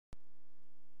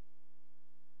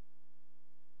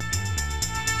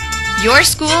Your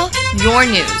school, your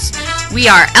news. We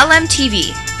are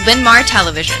LMTV, Linn-Mar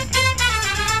Television.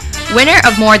 Winner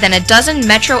of more than a dozen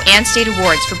Metro and State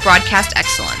Awards for broadcast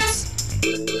excellence.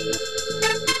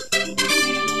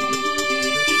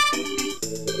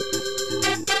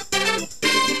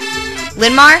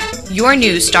 Linn-Mar, your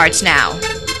news starts now.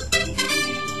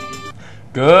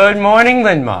 Good morning,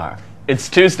 Linn-Mar. It's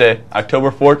Tuesday,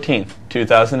 October 14th,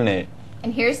 2008.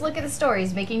 And here's a look at the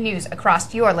stories making news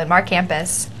across your Linn-Mar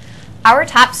campus. Our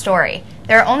top story.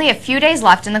 There are only a few days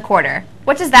left in the quarter.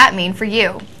 What does that mean for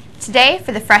you? Today,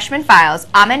 for the freshman files,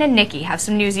 Amin and Nikki have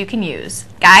some news you can use.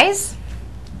 Guys?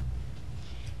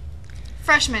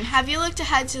 Freshmen, have you looked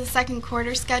ahead to the second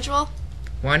quarter schedule?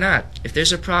 Why not? If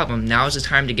there's a problem, now is the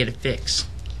time to get it fixed.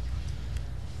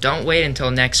 Don't wait until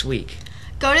next week.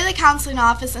 Go to the counseling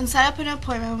office and set up an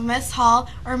appointment with Miss Hall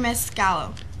or Miss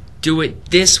Scallo. Do it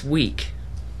this week.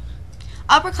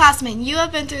 Upperclassmen, you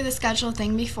have been through the schedule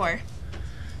thing before.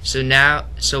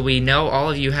 So we know all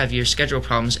of you have your schedule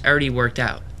problems already worked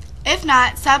out. If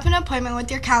not, set up an appointment with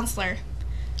your counselor.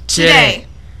 Today.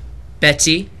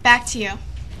 Betsy? Back to you.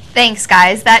 Thanks,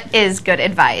 guys. That is good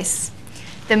advice.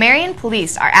 The Marion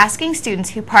Police are asking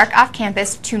students who park off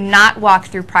campus to not walk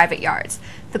through private yards.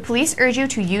 The police urge you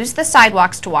to use the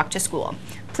sidewalks to walk to school.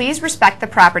 Please respect the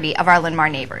property of our Linn-Mar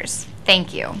neighbors.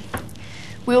 Thank you.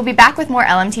 We will be back with more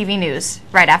LMTV news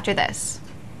right after this.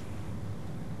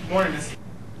 Good morning, Miss.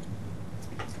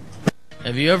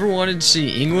 Have you ever wanted to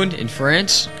see England and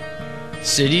France?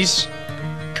 Cities?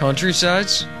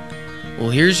 Countrysides? Well,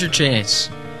 here's your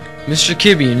chance. Mr.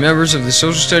 Kibbe and members of the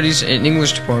Social Studies and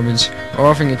English departments are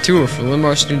offering a tour for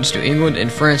Linn-Mar students to England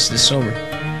and France this summer.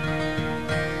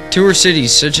 Tour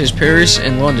cities such as Paris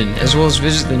and London, as well as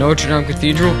visit the Notre Dame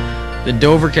Cathedral, the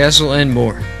Dover Castle, and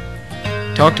more.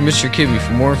 Talk to Mr. Kibbe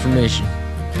for more information.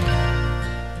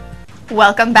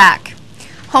 Welcome back.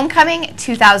 Homecoming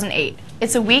 2008.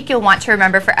 It's a week you'll want to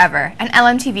remember forever, and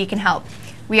LMTV can help.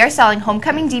 We are selling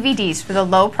homecoming DVDs for the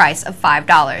low price of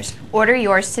 $5. Order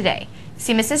yours today.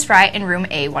 See Mrs. Fry in room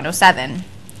A107.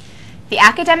 The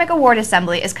Academic Award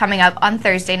Assembly is coming up on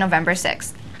Thursday, November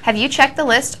 6th. Have you checked the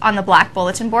list on the black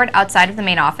bulletin board outside of the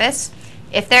main office?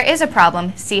 If there is a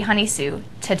problem, see Honey Sue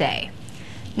today.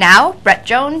 Now, Brett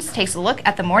Jones takes a look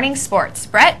at the morning sports.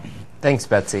 Brett? Thanks,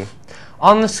 Betsy.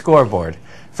 On the scoreboard,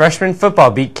 freshman football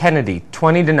beat Kennedy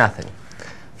 20-0.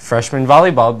 Freshman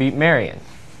volleyball beat Marion.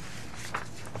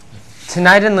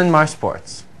 Tonight in Linn-Mar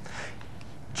sports,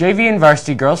 JV and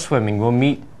varsity girls swimming will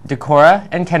meet Decorah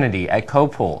and Kennedy at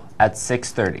Co-Pool at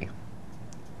 6:30.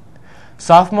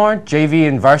 Sophomore, JV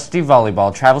and varsity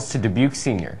volleyball travels to Dubuque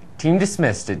Senior. Team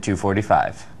dismissed at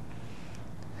 2:45.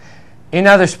 In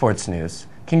other sports news,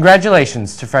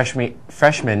 congratulations to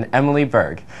freshman Emily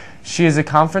Berg. She is a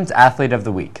Conference Athlete of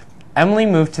the Week. Emily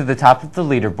moved to the top of the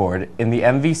leaderboard in the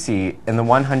MVC in the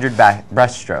 100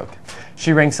 breaststroke.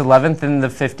 She ranks 11th in the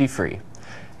 50 free.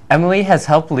 Emily has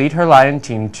helped lead her Lion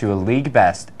team to a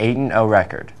league-best 8-0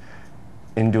 record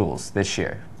in duels this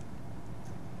year.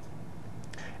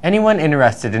 Anyone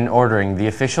interested in ordering the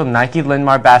official Nike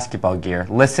Linn-Mar basketball gear,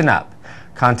 listen up.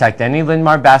 Contact any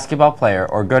Linn-Mar basketball player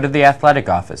or go to the athletic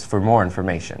office for more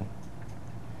information.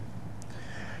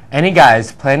 Any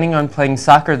guys planning on playing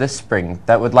soccer this spring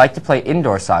that would like to play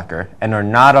indoor soccer and are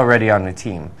not already on a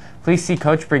team, please see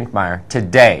Coach Brinkmeyer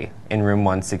today in room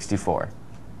 164.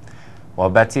 Well,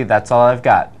 Betsy, that's all I've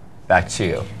got. Back to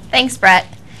you. Thanks, Brett.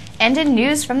 And in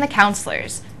news from the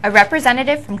counselors, a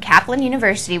representative from Kaplan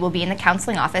University will be in the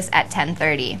counseling office at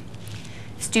 10:30.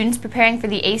 Students preparing for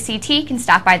the ACT can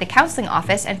stop by the counseling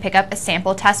office and pick up a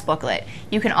sample test booklet.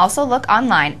 You can also look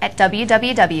online at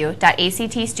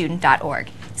www.actstudent.org.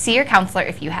 See your counselor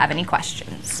if you have any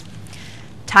questions.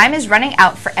 Time is running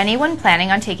out for anyone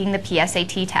planning on taking the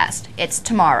PSAT test. It's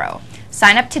tomorrow.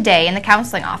 Sign up today in the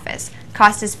counseling office.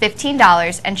 Cost is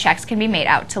 $15 and checks can be made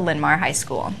out to Linn-Mar High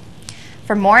School.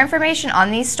 For more information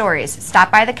on these stories, stop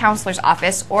by the counselor's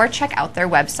office or check out their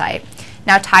website.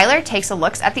 Now Tyler takes a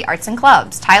look at the arts and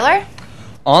clubs. Tyler?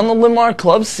 On the Linn-Mar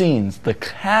club scenes, the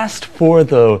cast for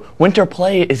the winter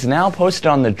play is now posted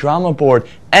on the drama board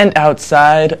and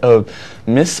outside of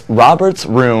Miss Roberts'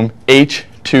 room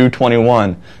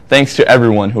H221. Thanks to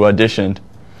everyone who auditioned.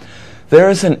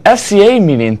 There is an FCA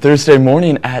meeting Thursday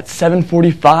morning at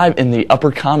 7:45 in the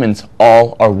Upper Commons.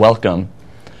 All are welcome.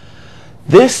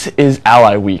 This is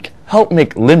Ally Week. Help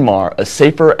make Linn-Mar a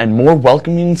safer and more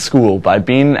welcoming school by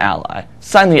being an ally.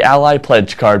 Sign the Ally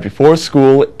Pledge card before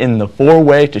school in the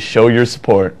four-way to show your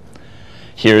support.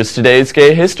 Here's today's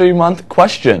Gay History Month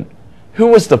question. Who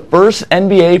was the first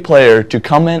NBA player to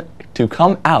come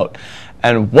out,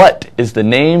 and what is the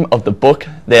name of the book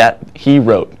that he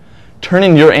wrote? Turn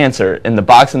in your answer in the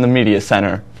box in the media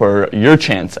center for your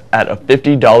chance at a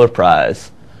 $50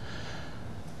 prize.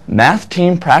 Math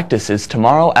team practices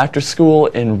tomorrow after school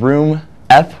in room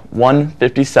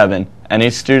F157. Any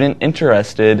student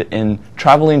interested in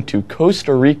traveling to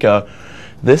Costa Rica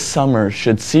this summer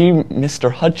should see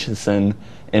Mr. Hutchison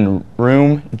in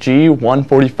room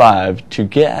G145 to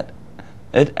get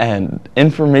it an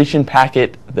information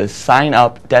packet. The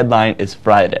sign-up deadline is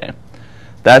Friday.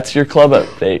 That's your club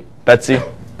update. Betsy,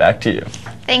 back to you.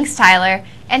 Thanks, Tyler.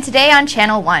 And today on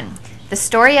Channel 1, the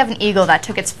story of an eagle that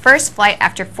took its first flight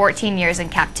after 14 years in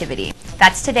captivity.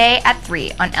 That's today at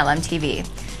 3 on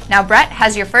LMTV. Now, Brett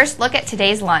has your first look at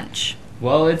today's lunch.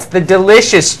 Well, it's the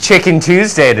delicious Chicken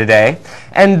Tuesday today,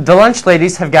 and the lunch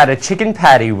ladies have got a chicken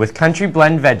patty with country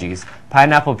blend veggies,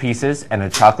 pineapple pieces, and a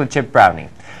chocolate chip brownie.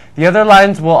 The other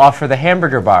lines will offer the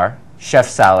hamburger bar, chef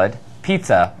salad,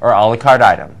 pizza, or a la carte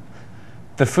item.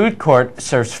 The food court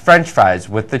serves French fries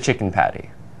with the chicken patty.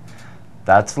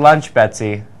 That's lunch,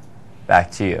 Betsy.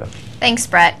 Back to you. Thanks,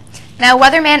 Brett. Now,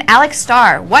 weatherman Alex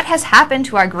Starr, what has happened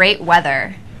to our great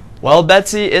weather? Well,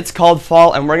 Betsy, it's called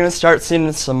fall, and we're going to start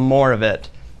seeing some more of it.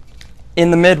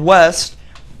 In the Midwest,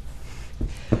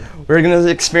 we're going to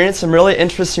experience some really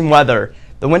interesting weather.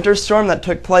 The winter storm that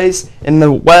took place in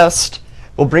the west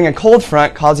will bring a cold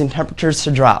front, causing temperatures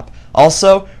to drop.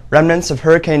 Also, remnants of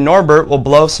Hurricane Norbert will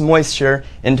blow some moisture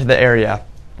into the area.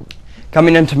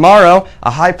 Coming in tomorrow,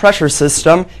 a high-pressure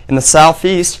system in the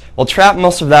southeast will trap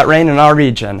most of that rain in our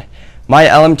region. My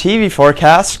LMTV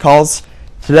forecast calls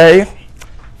today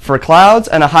for clouds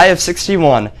and a high of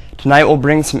 61. Tonight will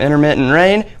bring some intermittent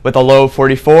rain with a low of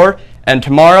 44, and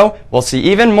tomorrow we'll see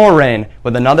even more rain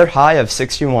with another high of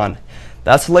 61.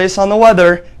 That's the latest on the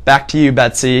weather. Back to you,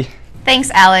 Betsy. Thanks,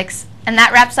 Alex. And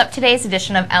that wraps up today's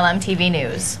edition of LMTV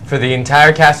News. For the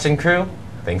entire cast and crew,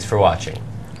 thanks for watching.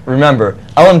 Remember,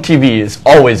 LMTV is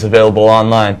always available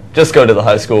online. Just go to the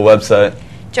high school website.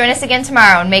 Join us again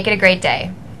tomorrow and make it a great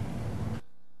day.